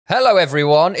Hello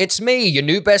everyone, it's me, your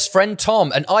new best friend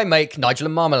Tom, and I make Nigel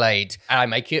and Marmalade. And I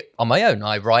make it on my own.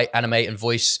 I write, animate, and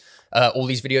voice all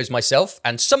these videos myself,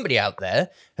 and somebody out there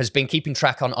has been keeping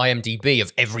track on IMDb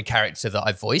of every character that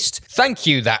I've voiced. Thank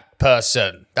you, that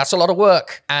person. That's a lot of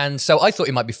work. And so I thought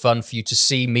it might be fun for you to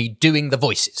see me doing the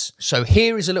voices. So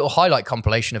here is a little highlight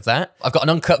compilation of that. I've got an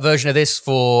uncut version of this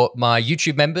for my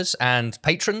YouTube members and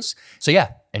patrons. So yeah,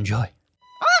 enjoy.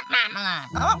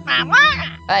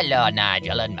 Hello,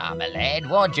 Nigel and Marmalade.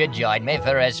 Won't you join me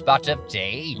for a spot of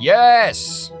tea?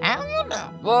 Yes!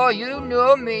 Well, you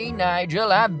know me,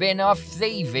 Nigel. I've been off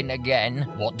thieving again.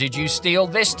 What did you steal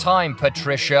this time,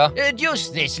 Patricia?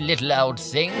 Just this little old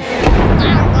thing.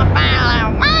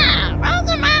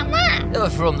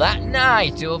 From that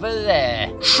night over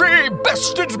there. She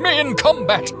bested me in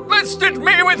combat, bested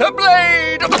me with her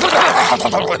blade!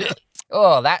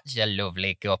 Oh, that's a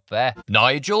lovely cuppa.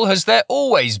 Nigel, has there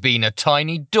always been a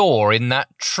tiny door in that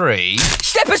tree?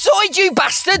 Step aside, you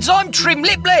bastards! I'm Trim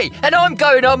Lipley, and I'm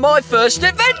going on my first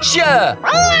adventure!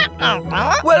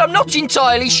 Well, I'm not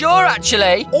entirely sure,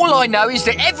 actually. All I know is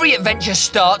that every adventure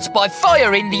starts by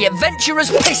firing the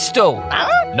adventurer's pistol.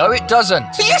 No, it doesn't.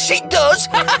 Yes, it does!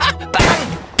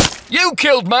 Bang! You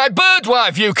killed my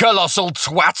birdwife, you colossal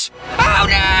twat! Oh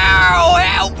no!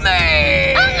 Help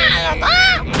me!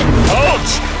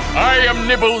 Halt! I am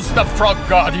Nibbles, the Frog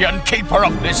Guardian, keeper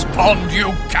of this pond.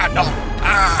 You cannot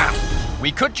pass!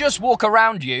 We could just walk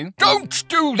around you. Don't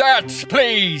do that,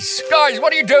 please! Guys,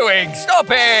 what are you doing? Stop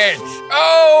it!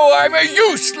 Oh, I'm a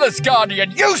useless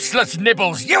guardian! Useless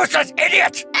Nibbles! Useless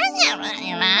idiot!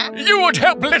 You would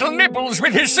help little Nibbles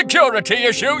with his security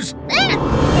issues!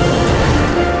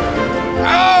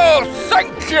 Oh,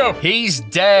 thank you! He's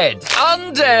dead.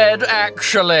 Undead,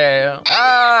 actually.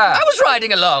 I was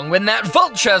riding along when that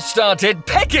vulture started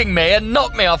pecking me and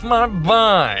knocked me off my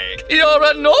bike. You're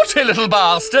a naughty little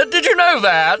bastard, did you know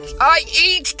that? I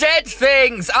eat dead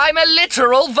things. I'm a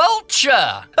literal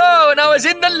vulture. Oh, and I was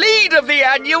in the lead of the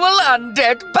annual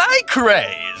Undead Bike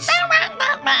Race.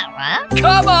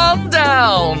 Come on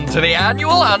down to the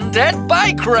annual Undead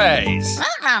Bike Race.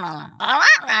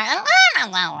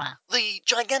 The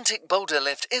gigantic boulder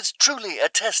lift is truly a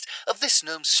test of this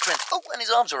gnome's strength. Oh, and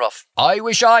his arms are off. I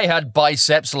wish I had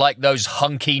biceps like those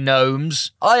hunky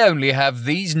gnomes. I only have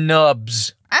these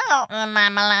nubs. Oh,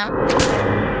 Marmalade.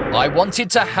 I wanted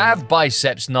to have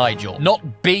biceps, Nigel,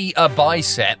 not be a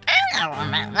bicep.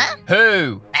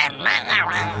 Who?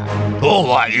 All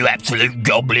right, you absolute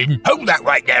goblin. Hold that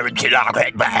right there until I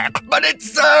get back. But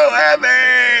it's so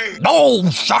heavy! Oh,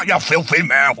 shut your filthy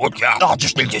mouth, would ya? I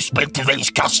just need to speak to these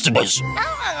customers.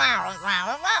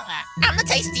 I'm the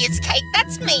tastiest cake,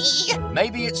 that's me.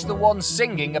 Maybe it's the one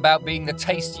singing about being the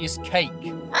tastiest cake.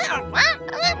 Well,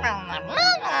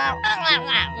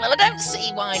 I don't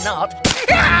see why not.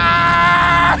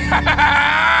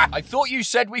 I thought you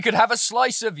said we could have a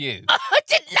slice of you. I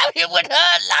didn't know he would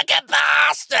hurt like a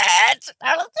bastard. He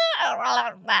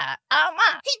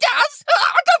does?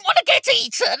 I don't want to get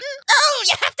eaten. Oh,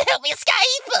 you have to help me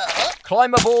escape.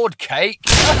 Climb aboard, Cake.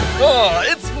 Oh,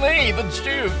 it's me, the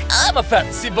Duke. I'm a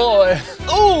fancy boy.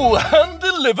 Oh,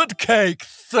 hand-delivered cake,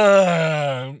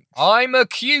 thanks. I'm a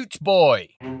cute boy.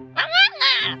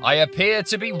 I appear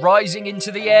to be rising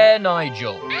into the air,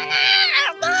 Nigel.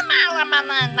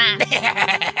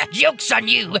 Joke's on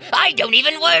you! I don't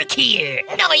even work here!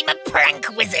 I'm a prank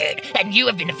wizard, and you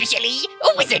have been officially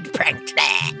a wizard pranked.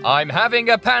 I'm having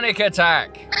a panic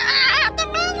attack.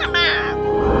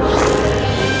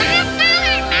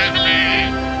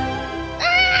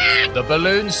 The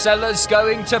balloon cellar's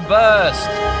going to burst.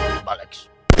 Bollocks.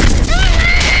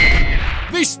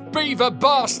 This beaver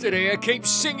bastard here keeps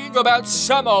singing about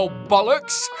some old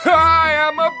bollocks. I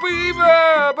am a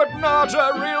beaver, but not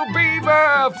a real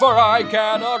beaver, for I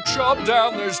cannot chop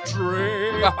down this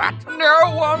tree.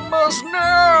 No one must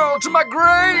know, to my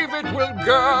grave it will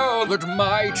go, that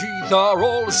my teeth are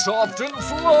all soft and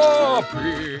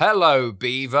floppy. Hello,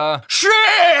 beaver.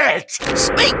 Shit!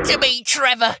 Speak to me,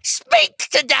 Trevor! Speak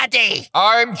to Daddy!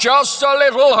 I'm just a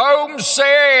little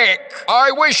homesick.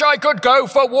 I wish I could go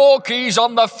for walkies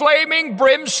on the flaming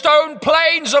brimstone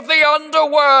plains of the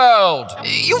underworld.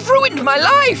 You've ruined my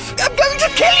life! I'm going to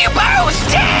kill you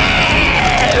both!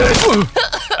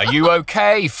 Are you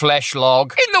okay, flesh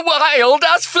log? In the wild,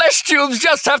 us flesh tubes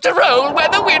just have to roll where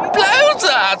the wind blows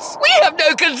us. We have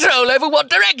no control over what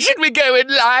direction we go in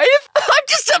life. I'm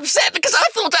just upset because I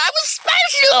thought I was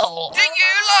special. Do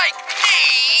you like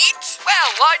meat?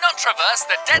 Well, why not traverse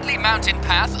the deadly mountain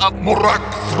path of Murak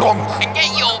Thronk. and get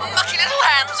your mucky little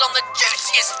hands on the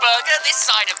juiciest cheeseburger this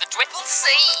side of the Triple C.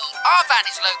 Our van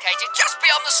is located just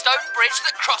beyond the stone bridge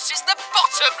that crosses the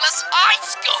bottomless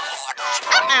ice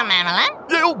gorge. Marmalade.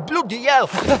 Oh, bloody hell.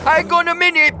 Hang on a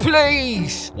minute,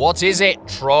 please. What is it,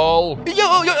 troll? I'm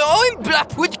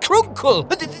Blapwood Crunkle.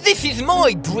 This is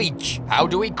my bridge. How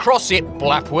do we cross it,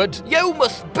 Blapwood? You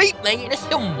must beat me in a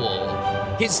thumb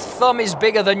war. His thumb is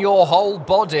bigger than your whole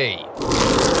body.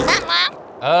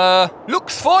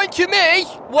 Looks fine to me.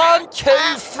 1, 2,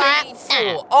 3,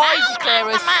 4. I declare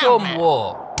a thumb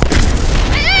war.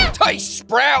 Hey,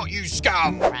 Sprout, you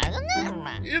scum!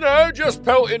 You know, just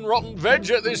pelting rotten veg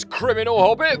at this criminal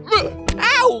hobbit.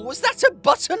 Ow, was that a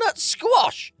butternut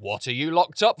squash? What are you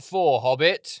locked up for,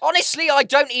 hobbit? Honestly, I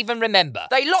don't even remember.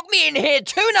 They locked me in here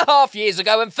 2.5 years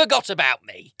ago and forgot about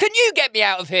me. Can you get me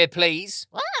out of here, please?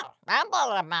 Well, don't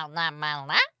bother about that,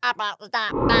 Marmalade.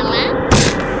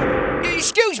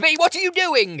 Excuse me, what are you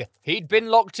doing? He'd been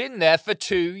locked in there for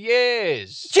 2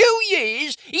 years. 2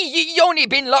 years? He's only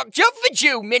been locked up for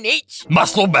 2 minutes.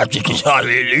 Muscle magic is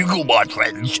highly illegal, my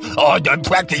friends. I don't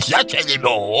practice that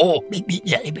anymore.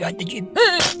 Behind the gym.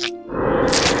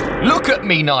 Look at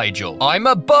me, Nigel. I'm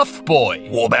a buff boy.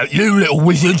 What about you, little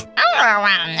wizard?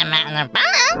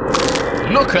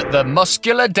 Look at the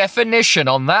muscular definition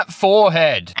on that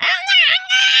forehead.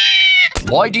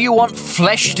 Why do you want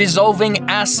flesh-dissolving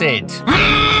acid?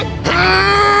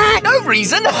 No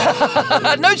reason.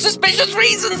 No suspicious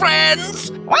reason, friends.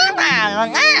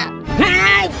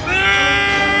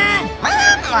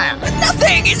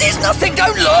 Nothing. It is nothing.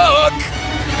 Don't look.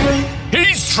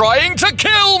 He's trying to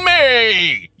kill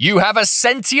me! You have a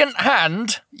sentient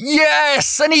hand?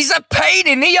 Yes, and he's a pain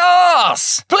in the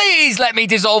arse. Please let me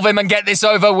dissolve him and get this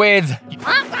over with.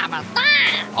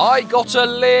 I got a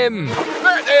limb.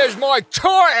 There's my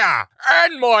tyre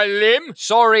and my limb.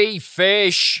 Sorry,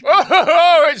 fish.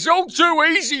 Oh, it's all too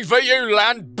easy for you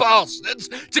land bastards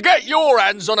to get your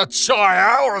hands on a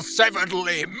tyre or a severed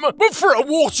limb. But for a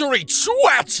watery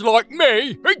twat like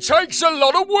me, it takes a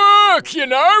lot of work, you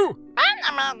know?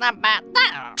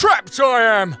 Trapped I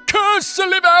am, cursed to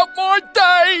live out my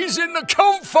days in the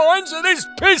confines of this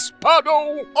piss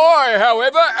puddle. I,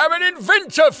 however, am an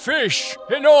inventor fish,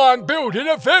 and I'm building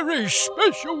a very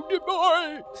special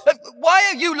device.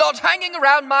 Why are you lot hanging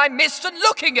around my mist and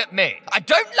looking at me? I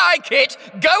don't like it.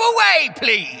 Go away,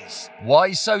 please.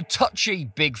 Why so touchy,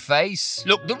 big face?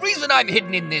 Look, the reason I'm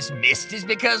hidden in this mist is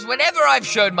because whenever I've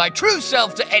shown my true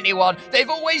self to anyone, they've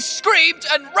always screamed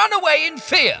and run away in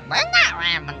fear.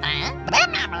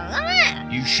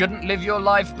 You shouldn't live your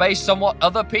life based on what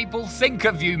other people think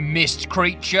of you, mist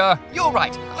creature. You're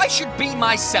right. I should be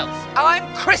myself.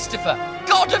 I'm Christopher,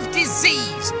 god of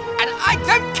disease, and I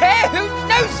don't care who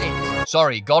knows it.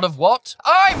 Sorry, god of what?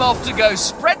 I'm off to go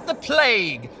spread the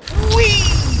plague. Whee!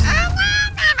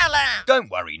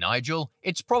 Don't worry, Nigel.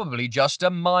 It's probably just a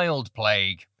mild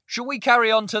plague. Shall we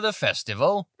carry on to the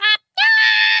festival?